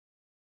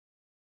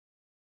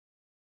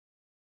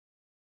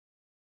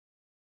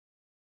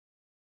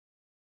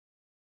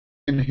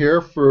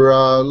here for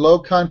Low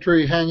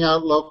Country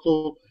Hangout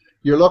Local,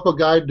 your local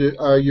guide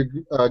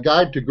to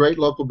guide to great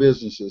local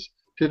businesses.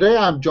 Today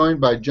I'm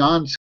joined by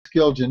John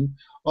Skilgen,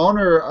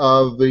 owner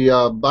of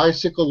the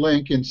Bicycle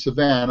Link in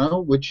Savannah,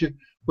 which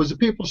was the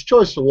People's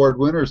Choice Award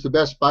winner as the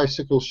best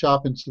bicycle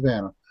shop in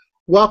Savannah.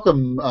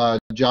 Welcome,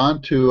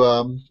 John,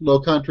 to Low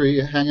Country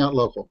Hangout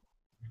Local.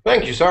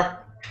 Thank you, sir.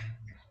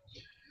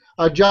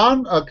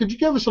 John, could you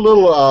give us a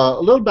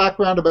little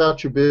background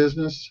about your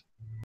business?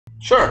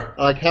 Sure.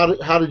 Like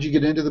how did you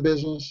get into the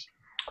business?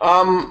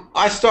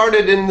 I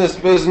started in this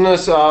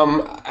business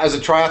as a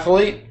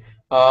triathlete.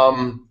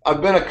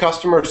 I've been a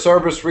customer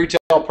service retail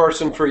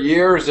person for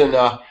years, and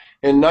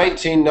in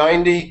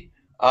 1990,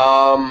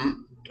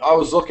 I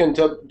was looking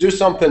to do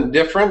something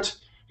different,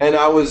 and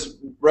I was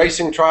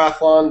racing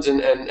triathlons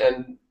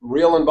and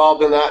real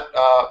involved in that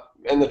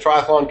in the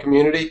triathlon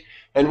community,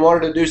 and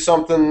wanted to do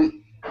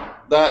something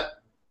that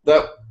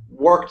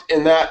worked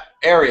in that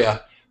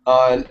area.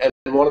 And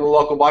one of the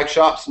local bike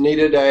shops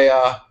needed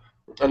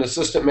an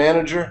assistant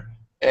manager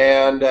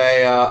and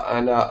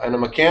a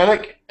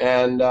mechanic,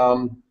 and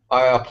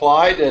I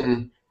applied,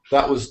 and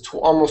that was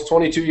almost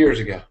 22 years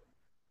ago.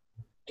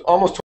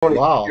 Almost 20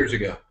 Wow. years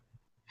ago.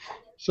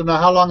 So now,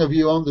 how long have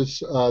you owned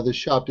this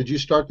shop? Did you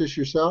start this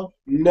yourself?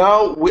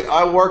 No,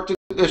 I worked at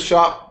this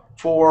shop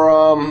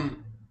for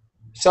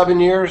 7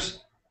 years.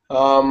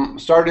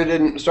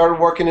 Started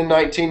working in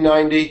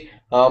 1990.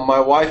 My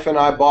wife and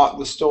I bought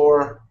the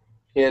store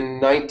in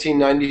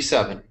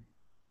 1997.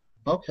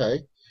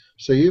 Okay.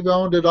 So you've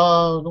owned it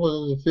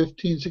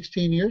 15,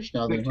 16 years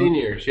now then, 15 huh?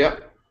 years,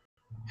 yep.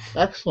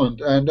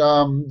 Excellent.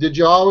 And did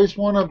you always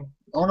want to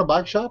own a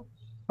bike shop?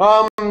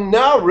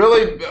 No,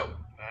 really.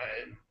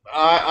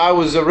 I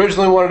was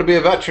originally wanted to be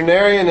a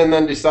veterinarian, and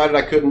then decided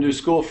I couldn't do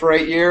school for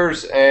 8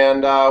 years,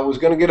 and was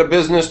going to get a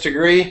business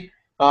degree,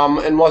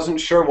 and wasn't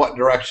sure what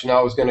direction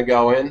I was going to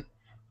go in.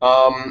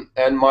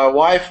 And my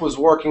wife was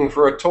working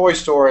for a toy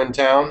store in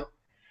town,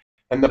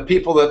 and the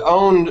people that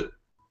owned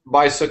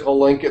Bicycle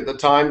Link at the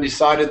time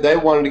decided they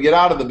wanted to get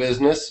out of the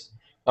business.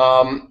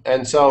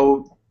 And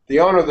so the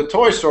owner of the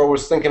toy store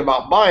was thinking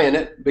about buying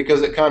it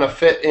because it kind of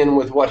fit in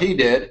with what he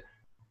did.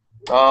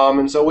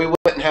 And so we went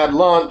and had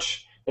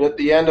lunch, and at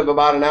the end of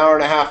about an hour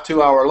and a half,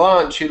 2-hour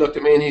lunch, he looked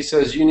at me and he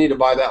says, "You need to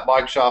buy that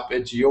bike shop.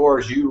 It's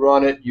yours. You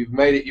run it. You've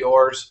made it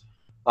yours.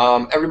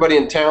 Everybody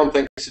in town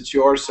thinks it's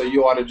yours, so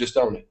you ought to just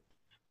own it."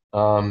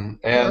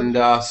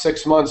 And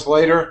 6 months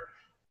later,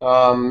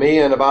 me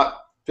and about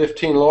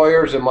 15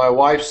 lawyers and my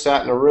wife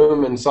sat in a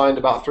room and signed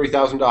about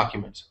 3,000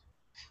 documents.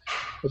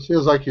 It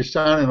feels like you're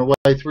signing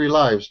away 3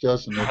 lives,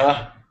 doesn't it?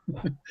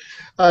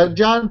 Uh-huh.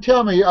 John,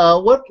 tell me,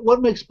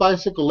 what makes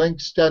Bicycle Link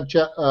stand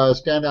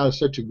out as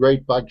such a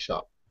great bike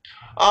shop?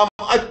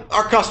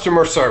 Our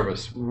customer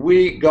service.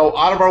 We go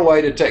out of our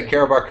way to take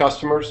care of our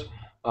customers.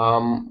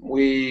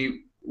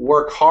 We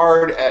work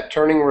hard at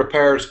turning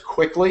repairs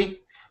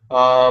quickly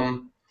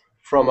from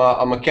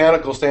a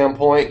mechanical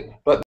standpoint,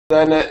 but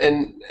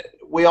then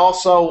we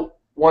also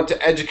want to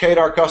educate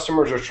our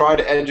customers, or try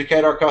to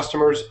educate our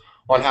customers,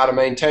 on how to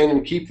maintain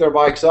and keep their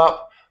bikes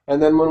up.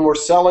 And then when we're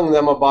selling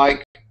them a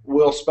bike,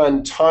 we'll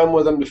spend time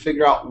with them to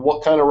figure out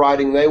what kind of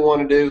riding they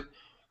want to do,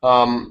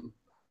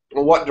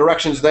 what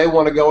directions they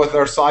want to go with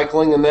their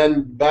cycling, and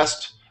then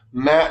best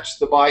match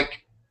the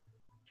bike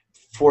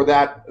for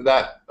that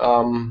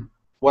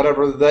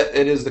whatever that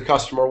it is the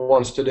customer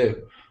wants to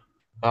do.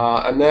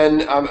 And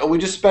then we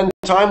just spend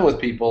time with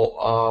people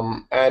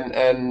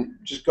and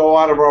just go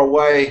out of our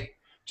way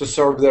to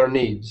serve their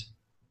needs.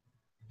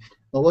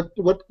 Well,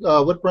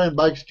 what brand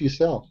bikes do you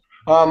sell?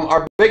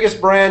 Our biggest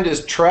brand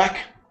is Trek.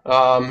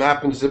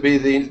 Happens to be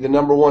the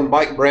 #1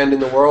 bike brand in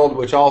the world,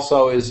 which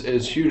also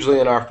is hugely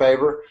in our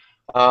favor.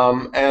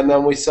 And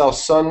then we sell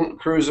Sun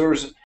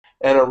Cruisers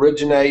and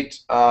Originate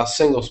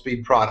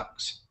single-speed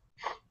products.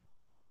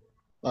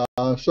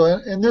 So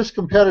in this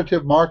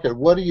competitive market,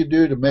 what do you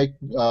do to make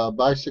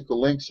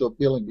Bicycle Link so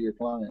appealing to your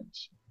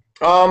clients?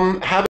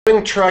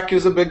 Having Trek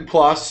is a big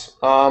plus.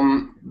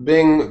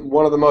 Being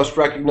one of the most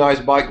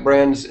recognized bike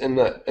brands in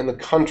the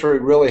country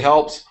really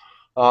helps.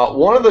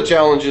 One of the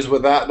challenges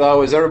with that,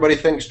 though, is everybody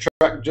thinks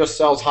Trek just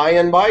sells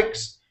high-end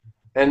bikes,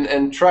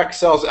 and Trek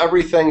sells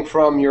everything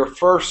from your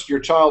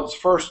child's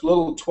first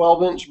little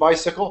 12-inch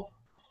bicycle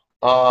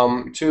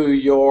to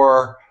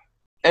your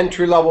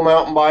entry-level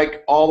mountain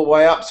bike all the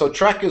way up. So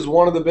Trek is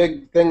one of the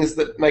big things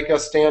that make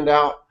us stand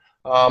out.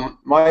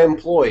 My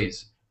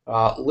employees,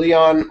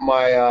 Leon,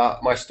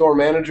 my store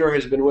manager,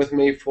 has been with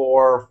me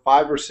for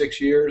 5 or 6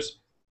 years.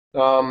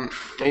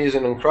 He's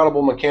an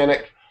incredible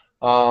mechanic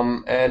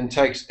and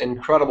takes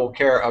incredible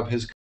care of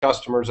his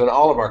customers and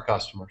all of our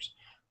customers.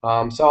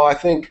 So I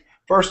think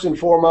first and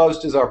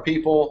foremost is our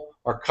people,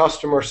 our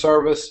customer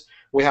service.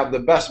 We have the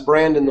best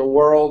brand in the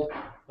world.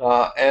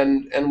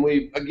 And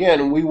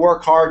we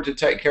work hard to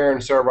take care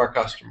and serve our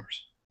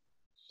customers.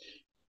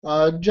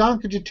 John,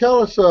 could you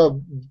tell us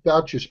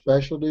about your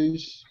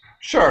specialties?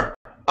 Sure.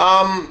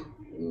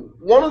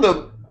 One of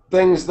the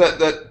things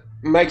that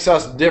makes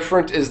us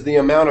different is the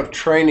amount of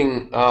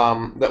training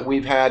that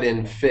we've had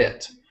in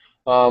fit.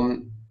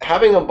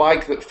 having a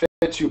bike that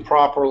fits you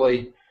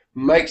properly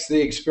makes the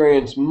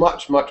experience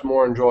much, much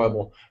more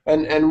enjoyable.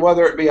 And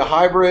whether it be a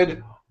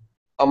hybrid,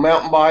 a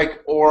mountain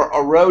bike, or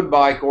a road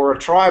bike, or a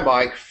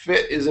tri-bike,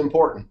 fit is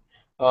important.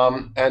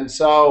 And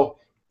so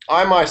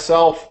I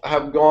myself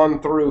have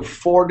gone through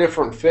 4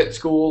 different fit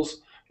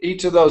schools.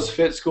 Each of those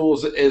fit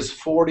schools is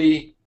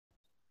 30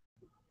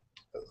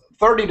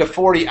 to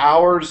 40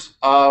 hours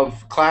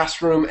of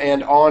classroom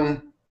and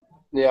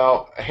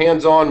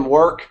hands-on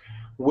work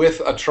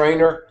with a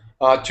trainer.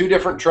 2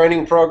 different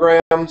training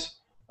programs.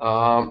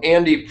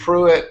 Andy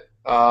Pruitt,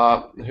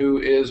 who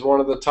is one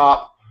of the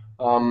top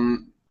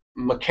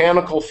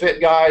mechanical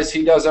fit guys,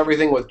 he does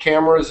everything with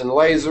cameras and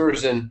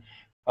lasers, and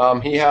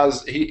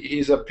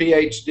he's a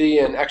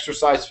PhD in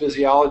exercise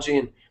physiology,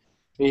 and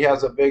he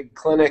has a big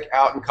clinic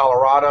out in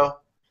Colorado.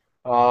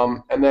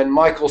 And then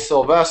Michael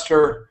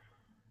Sylvester,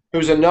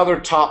 who's another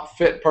top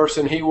fit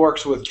person. He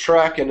works with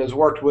Trek and has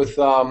worked with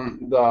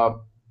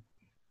all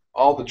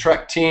the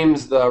Trek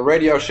teams, the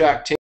Radio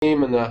Shack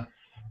team, and the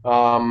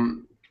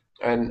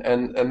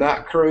and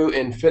that crew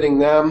in fitting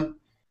them.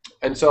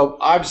 And so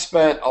I've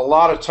spent a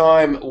lot of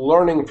time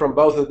learning from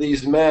both of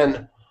these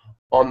men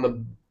on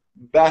the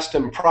best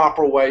and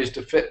proper ways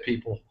to fit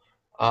people.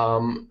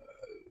 2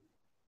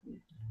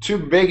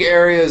 big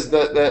areas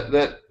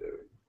that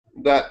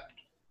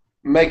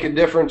make a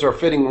difference are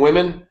fitting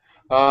women,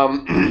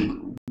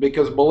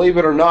 because believe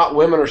it or not,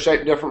 women are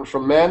shaped different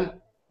from men,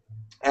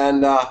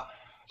 and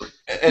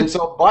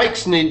so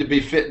bikes need to be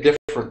fit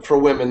different for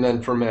women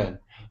than for men.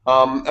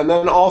 And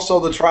then also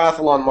the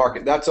triathlon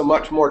market. That's a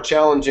much more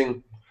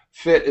challenging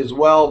fit as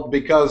well,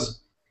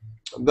 because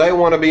they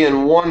want to be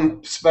in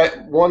one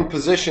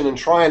position and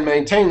try and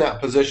maintain that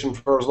position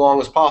for as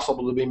long as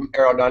possible to be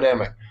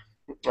aerodynamic.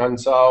 And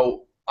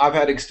so I've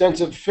had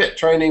extensive fit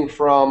training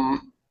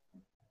from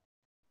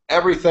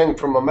everything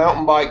from a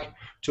mountain bike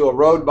to a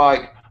road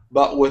bike,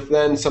 but with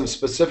then some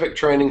specific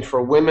training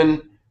for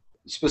women,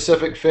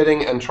 specific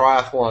fitting, and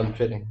triathlon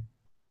fitting.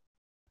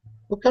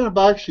 What kind of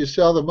bikes do you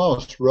sell the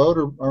most,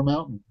 road or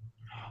mountain?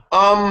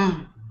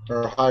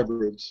 Or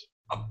hybrids?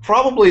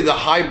 Probably the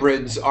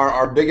hybrids are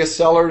our biggest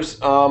sellers.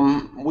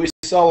 We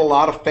sell a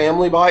lot of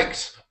family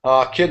bikes,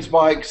 kids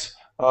bikes,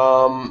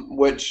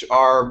 which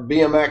are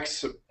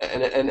BMX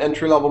and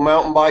entry-level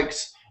mountain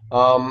bikes,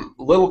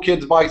 little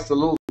kids bikes, the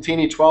little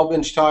teeny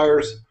 12-inch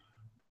tires,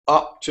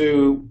 up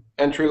to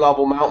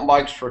entry-level mountain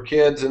bikes for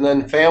kids, and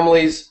then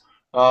families,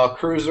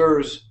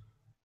 cruisers,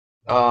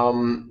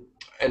 and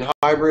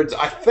hybrids.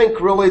 I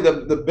think really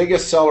the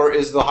biggest seller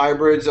is the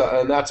hybrids,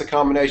 and that's a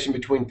combination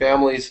between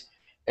families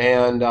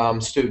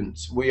and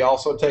students. We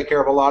also take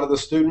care of a lot of the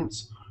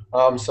students,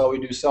 so we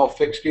do sell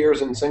fixed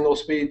gears and single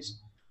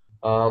speeds,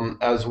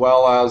 as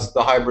well as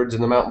the hybrids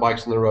and the mountain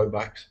bikes and the road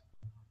bikes.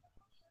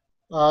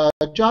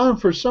 John,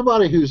 for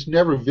somebody who's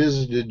never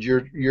visited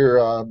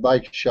your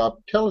bike shop,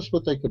 tell us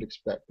what they could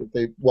expect if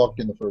they walked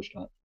in the first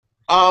time.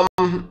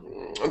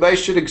 They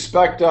should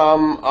expect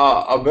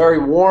a very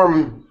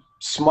warm,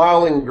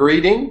 smiling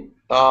greeting,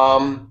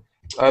 and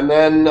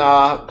then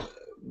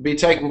be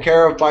taken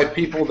care of by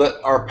people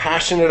that are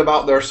passionate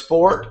about their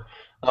sport,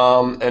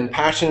 and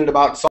passionate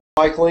about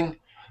cycling,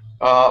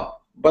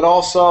 but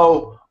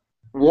also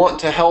want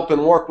to help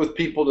and work with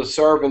people to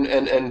serve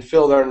and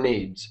fill their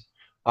needs.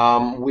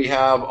 We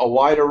have a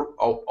wide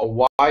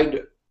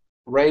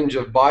range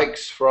of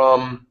bikes,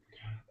 from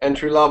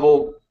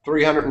entry-level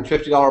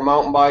 $350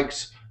 mountain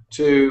bikes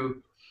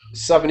to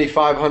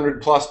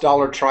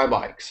 $7,500+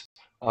 tri-bikes.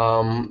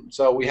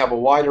 So we have a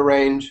wide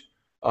range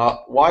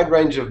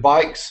of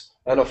bikes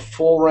and a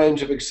full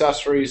range of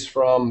accessories,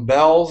 from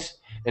bells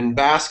and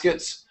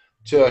baskets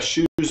to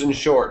shoes and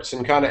shorts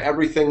and kind of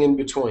everything in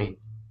between.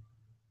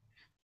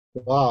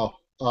 Wow.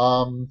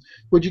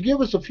 Would you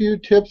give us a few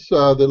tips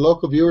that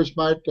local viewers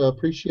might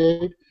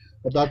appreciate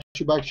about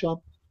your bike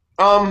shop?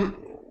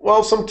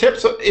 Well, some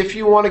tips if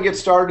you want to get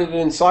started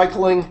in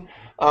cycling.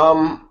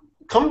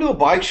 Come to a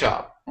bike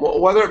shop,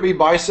 whether it be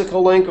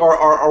Bicycle Link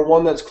or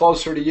one that's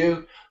closer to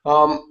you.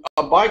 A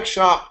bike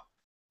shop,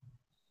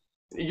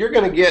 you're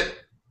going to get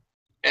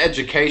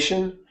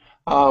education.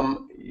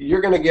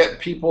 You're going to get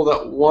people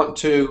that want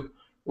to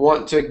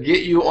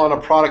get you on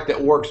a product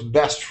that works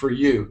best for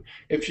you.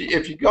 If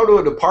you go to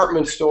a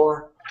department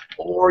store,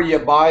 or you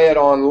buy it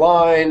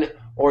online,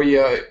 or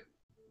you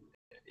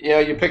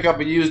pick up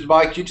a used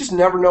bike, you just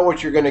never know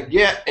what you're going to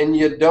get, and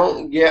you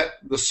don't get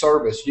the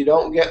service. You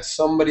don't get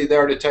somebody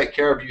there to take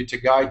care of you, to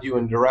guide you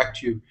and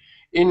direct you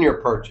in your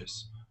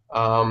purchase.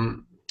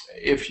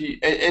 If you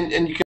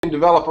can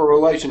develop a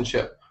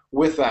relationship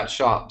with that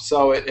shop,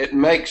 so it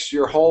makes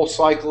your whole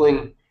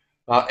cycling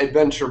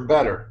adventure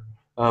better.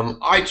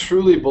 I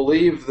truly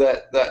believe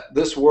that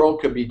this world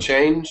could be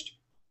changed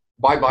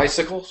by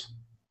bicycles.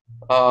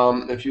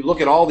 If you look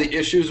at all the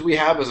issues we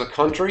have as a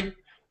country,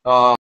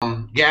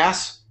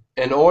 gas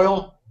and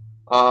oil,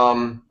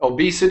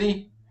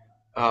 obesity,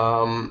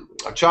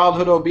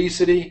 childhood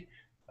obesity,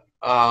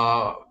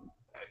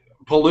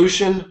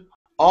 pollution,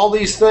 all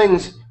these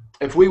things,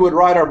 if we would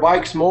ride our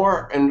bikes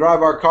more and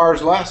drive our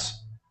cars less,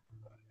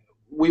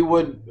 it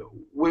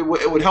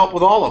would help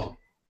with all of them.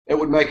 It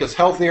would make us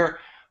healthier,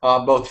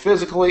 both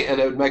physically, and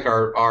it would make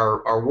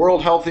our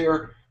world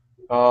healthier.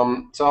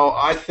 So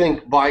I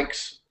think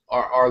bikes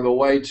are the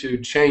way to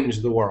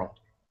change the world.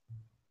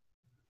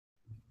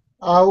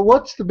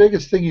 What's the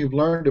biggest thing you've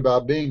learned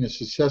about being a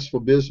successful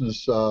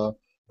business,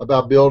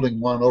 about building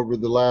one over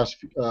the last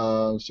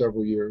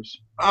several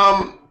years?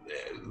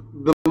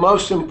 The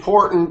most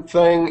important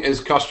thing is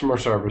customer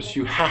service.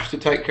 You have to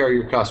take care of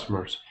your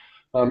customers.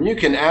 You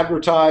can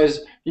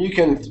advertise, you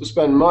can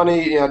spend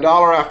money,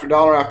 dollar after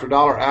dollar after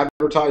dollar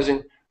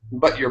advertising,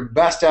 but your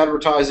best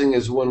advertising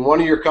is when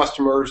one of your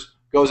customers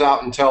goes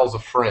out and tells a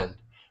friend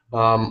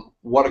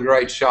what a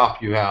great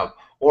shop you have,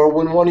 or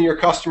when one of your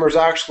customers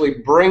actually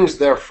brings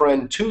their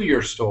friend to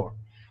your store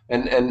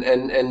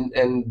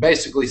and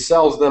basically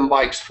sells them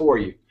bikes for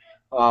you.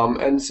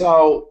 And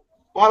so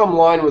bottom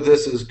line with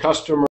this is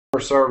customer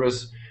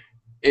service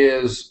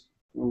is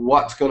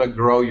what's going to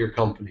grow your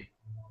company.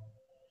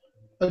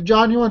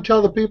 John, you want to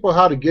tell the people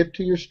how to get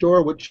to your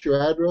store? What's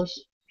your address?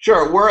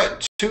 Sure. We're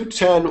at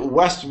 210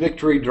 West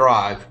Victory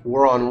Drive.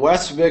 We're on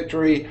West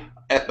Victory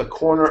at the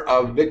corner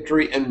of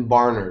Victory and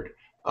Barnard.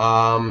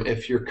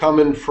 If you're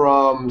coming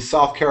from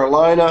South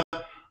Carolina,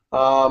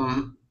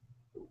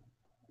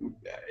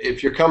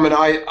 if you're coming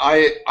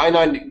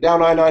I-90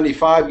 down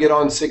I-95, get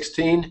on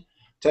 16,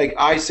 take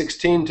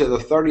I-16 to the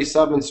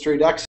 37th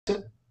Street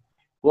exit.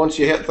 Once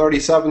you hit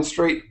 37th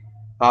Street,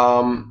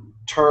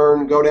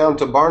 go down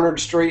to Barnard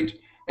Street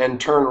and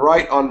turn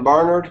right on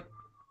Barnard.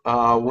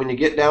 When you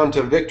get down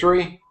to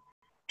Victory,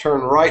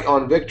 turn right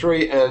on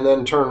Victory and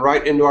then turn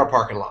right into our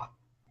parking lot.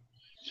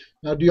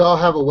 Now, do you all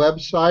have a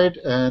website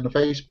and a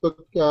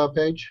Facebook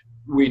page?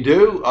 We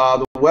do.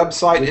 The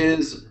website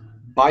is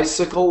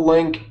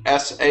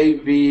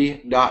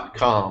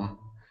bicyclelinksav.com.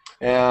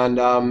 And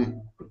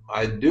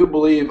I do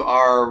believe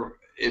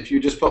if you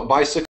just put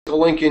Bicycle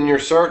Link in your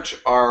search,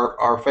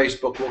 our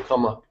Facebook will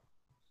come up.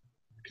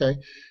 Okay.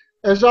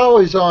 As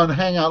always on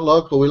Hangout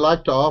Local, we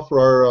like to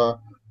offer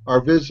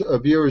our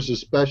viewers a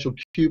special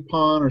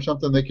coupon or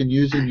something they can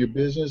use in your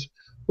business.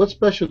 What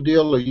special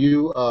deal are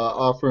you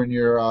offering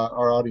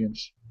our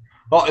audience?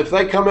 Well, if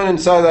they come in and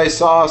say they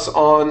saw us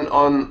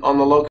on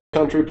the Low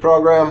Country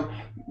program,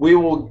 we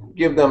will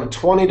give them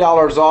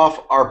 $20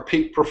 off our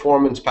Peak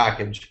Performance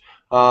Package.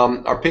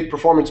 Our Peak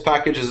Performance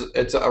Package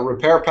it's a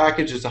repair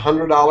package. It's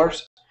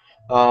 $100,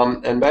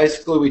 and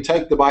basically we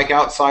take the bike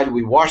outside,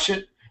 we wash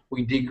it,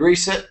 we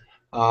degrease it,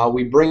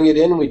 we bring it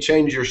in, we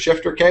change your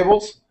shifter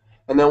cables,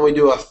 and then we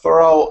do a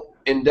thorough,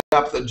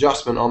 in-depth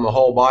adjustment on the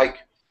whole bike.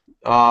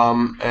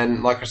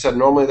 And like I said,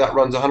 normally that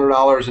runs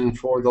 $100, and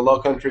for the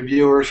Low Country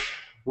viewers,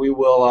 we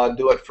will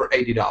do it for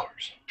 $80.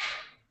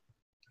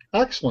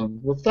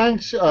 Excellent. Well,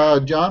 thanks,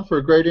 John, for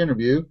a great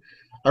interview.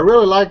 I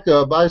really like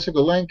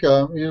Bicycle Link.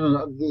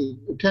 The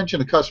attention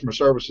to customer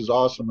service is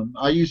awesome. And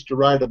I used to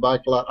ride a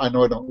bike a lot. I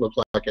know I don't look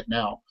like it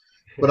now,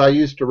 but I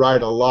used to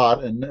ride a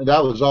lot, and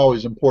that was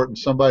always important.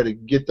 Somebody to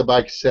get the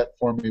bike set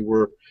for me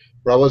where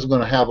I wasn't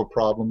going to have a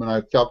problem, and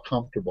I felt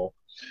comfortable.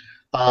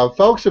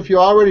 Folks, if you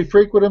already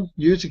frequent them,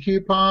 use a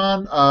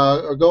coupon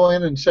or go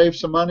in and save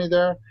some money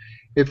there.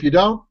 If you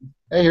don't,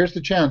 hey, here's the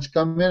chance.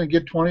 Come in and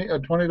get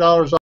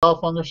 $20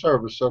 off on their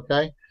service,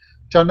 okay?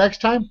 Till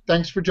next time,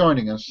 thanks for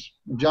joining us.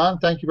 John,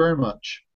 thank you very much.